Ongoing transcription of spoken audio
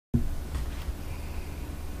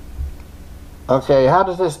Okay, how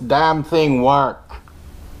does this damn thing work?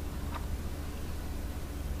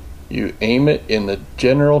 You aim it in the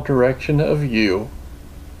general direction of you,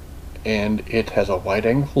 and it has a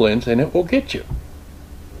wide-angle lens, and it will get you.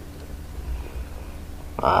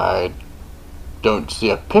 I don't see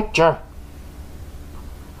a picture.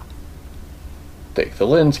 Take the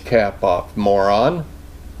lens cap off, moron.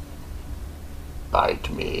 Bite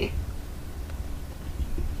me.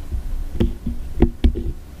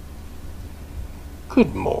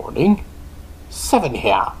 Good morning. 7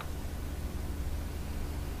 here.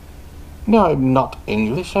 No, I'm not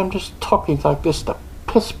English. I'm just talking like this to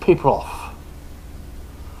piss people off.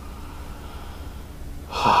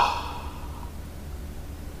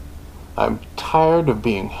 I'm tired of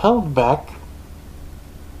being held back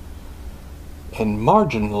and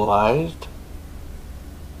marginalized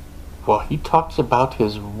while he talks about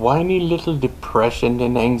his whiny little depression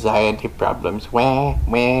and anxiety problems. Wah,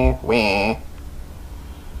 wah, wah.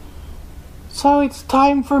 So it's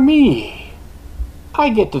time for me. I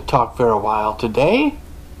get to talk for a while today.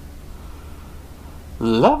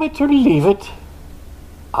 Love it or leave it,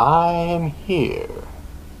 I am here.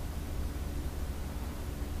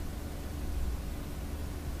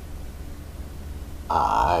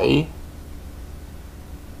 I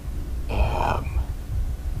am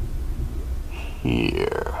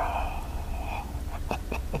here.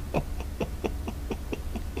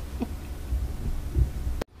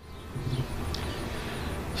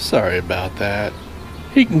 Sorry about that.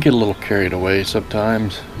 He can get a little carried away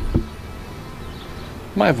sometimes.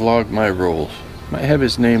 My vlog, my rules. Might have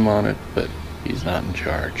his name on it, but he's not in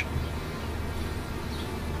charge.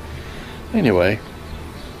 Anyway,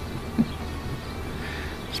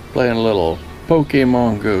 just playing a little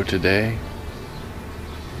Pokemon Go today.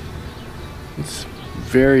 It's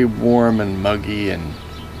very warm and muggy, and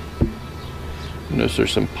notice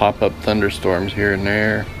there's some pop-up thunderstorms here and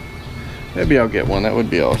there. Maybe I'll get one. That would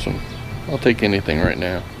be awesome. I'll take anything right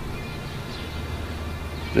now.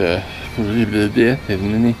 I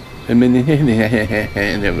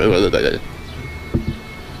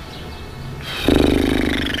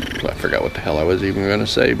forgot what the hell I was even going to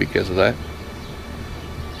say because of that.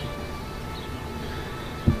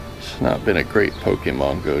 It's not been a great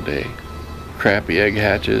Pokemon Go day. Crappy egg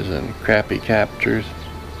hatches and crappy captures.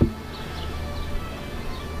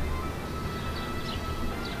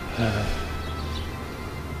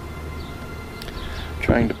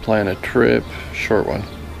 Trying to plan a trip, short one.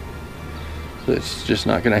 It's just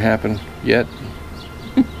not going to happen yet.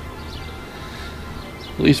 At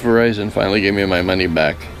least Verizon finally gave me my money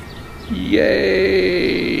back.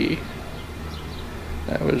 Yay!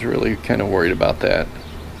 I was really kind of worried about that.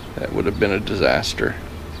 That would have been a disaster.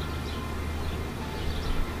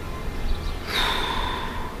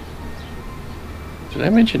 Did I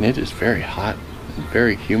mention it is very hot and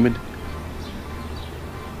very humid?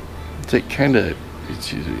 It's like kind of,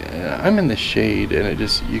 I'm in the shade and it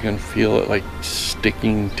just, you can feel it like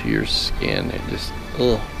sticking to your skin. It just,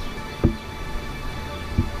 ugh.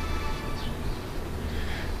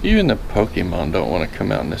 Even the Pokemon don't want to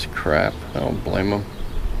come out in this crap. I don't blame them.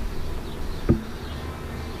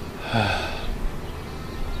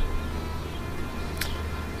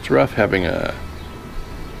 It's rough having a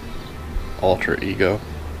alter ego,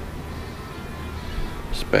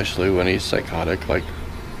 especially when he's psychotic like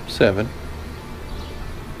 7.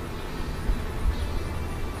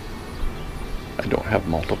 I don't have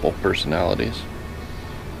multiple personalities.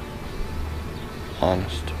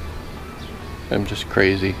 Honest. I'm just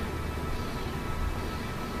crazy.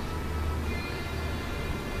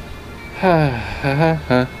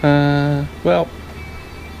 Well,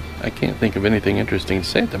 I can't think of anything interesting to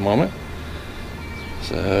say at the moment.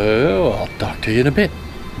 So, I'll talk to you in a bit.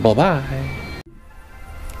 Bye-bye.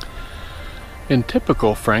 In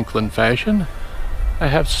typical Franklin fashion, I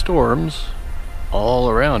have storms all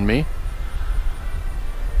around me.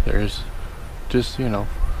 There's just, you know,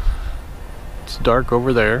 it's dark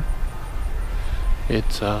over there.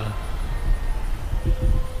 It's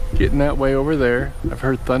getting that way over there. I've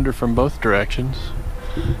heard thunder from both directions.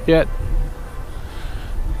 Yet,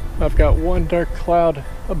 I've got one dark cloud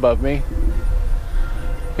above me.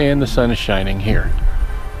 And the sun is shining here.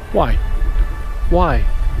 Why? Why?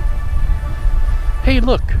 Hey,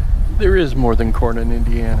 look! There is more than corn in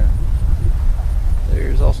Indiana.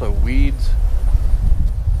 There's also weeds.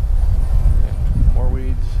 And more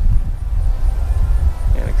weeds.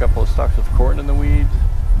 And a couple of stalks of corn in the weeds.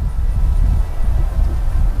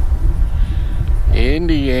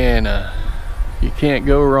 Indiana. You can't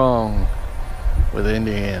go wrong with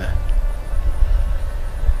Indiana.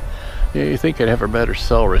 Yeah, you think I'd have a better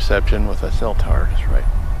cell reception with a cell tower, just right.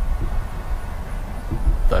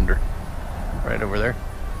 thunder right over there.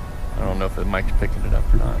 I don't know if the mic's picking it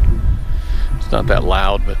up or not. It's not that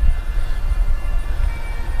loud, but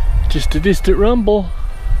just a distant rumble.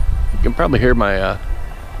 You can probably hear my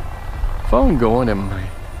phone going in my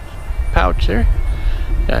pouch there.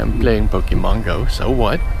 I'm playing Pokemon Go, so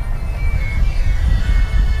what?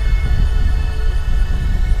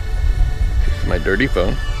 This is my dirty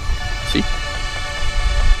phone. See?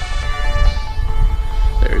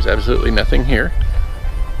 There's absolutely nothing here.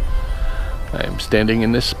 I am standing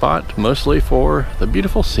in this spot mostly for the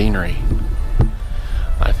beautiful scenery.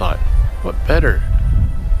 I thought, what better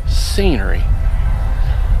scenery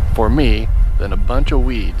for me than a bunch of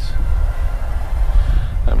weeds?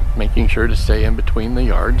 I'm making sure to stay in between the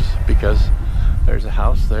yards because there's a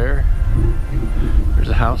house there, there's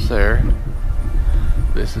a house there.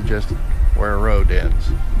 This is just where a road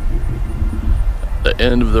ends. The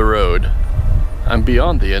end of the road. I'm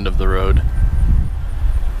beyond the end of the road.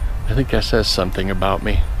 I think that says something about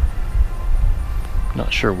me.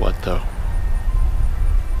 Not sure what though.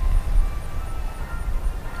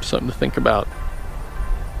 Something to think about.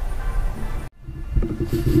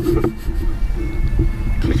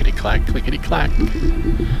 Clickety clack, clickety clack.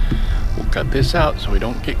 We'll cut this out so we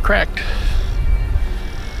don't get cracked.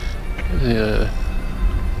 The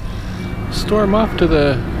storm off to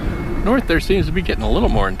the north there seems to be getting a little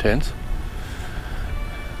more intense.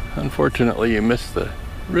 Unfortunately, you missed the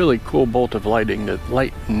really cool bolt of lightning that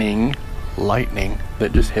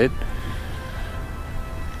just hit.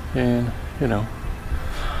 And, you know,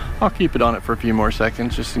 I'll keep it on it for a few more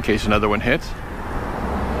seconds just in case another one hits.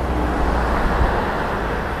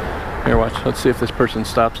 Here, watch. Let's see if this person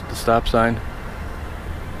stops at the stop sign.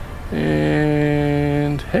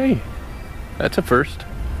 And hey, that's a first.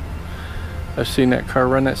 I've seen that car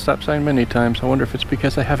run that stop sign many times. I wonder if it's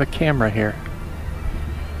because I have a camera here.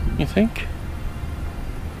 You think?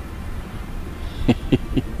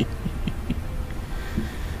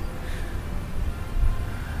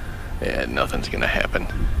 Yeah, nothing's gonna happen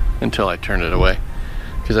until I turn it away,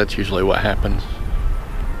 because that's usually what happens.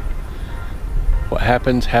 What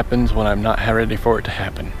happens when I'm not ready for it to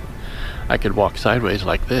happen. I could walk sideways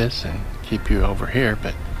like this and keep you over here,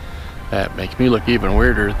 but that makes me look even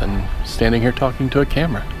weirder than standing here talking to a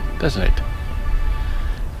camera, doesn't it?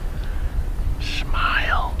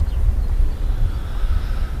 Smile.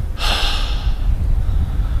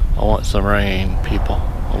 I want some rain, people.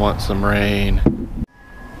 I want some rain.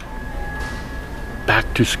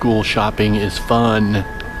 Back to school shopping is fun.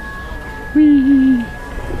 Whee!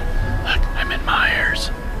 Look, I'm in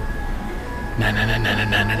Myers.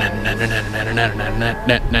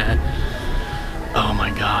 Oh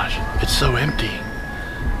my gosh, it's so empty.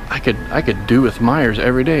 I could do with Myers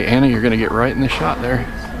every day. Anna, you're gonna get right in the shot there.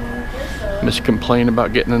 Miss complain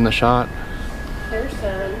about getting in the shot.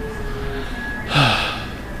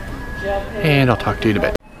 And I'll talk to you in a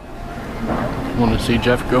bit. Want to see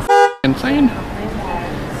Jeff go insane?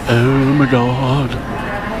 Oh my god.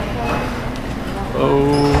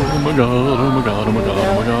 Oh my god, oh my god, oh my god,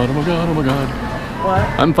 oh my god, oh my god, oh my god.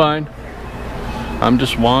 What? I'm fine. I'm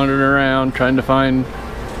just wandering around trying to find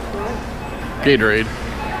Gatorade,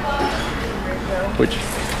 which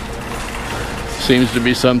seems to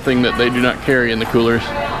be something that they do not carry in the coolers.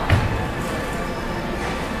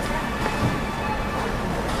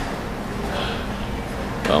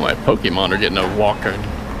 Well, my Pokemon are getting a walk and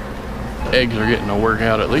eggs are getting a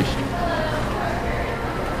workout at least.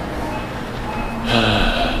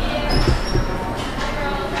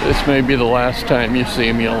 This may be the last time you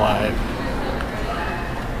see me alive.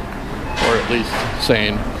 Or at least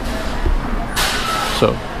sane.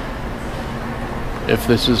 So, if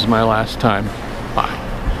this is my last time, bye.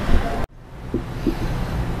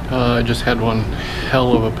 I just had one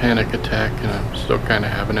hell of a panic attack and I'm still kind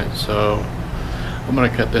of having it, so I'm gonna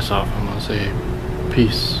cut this off. I'm gonna say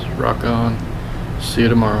peace, rock on, see you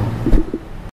tomorrow.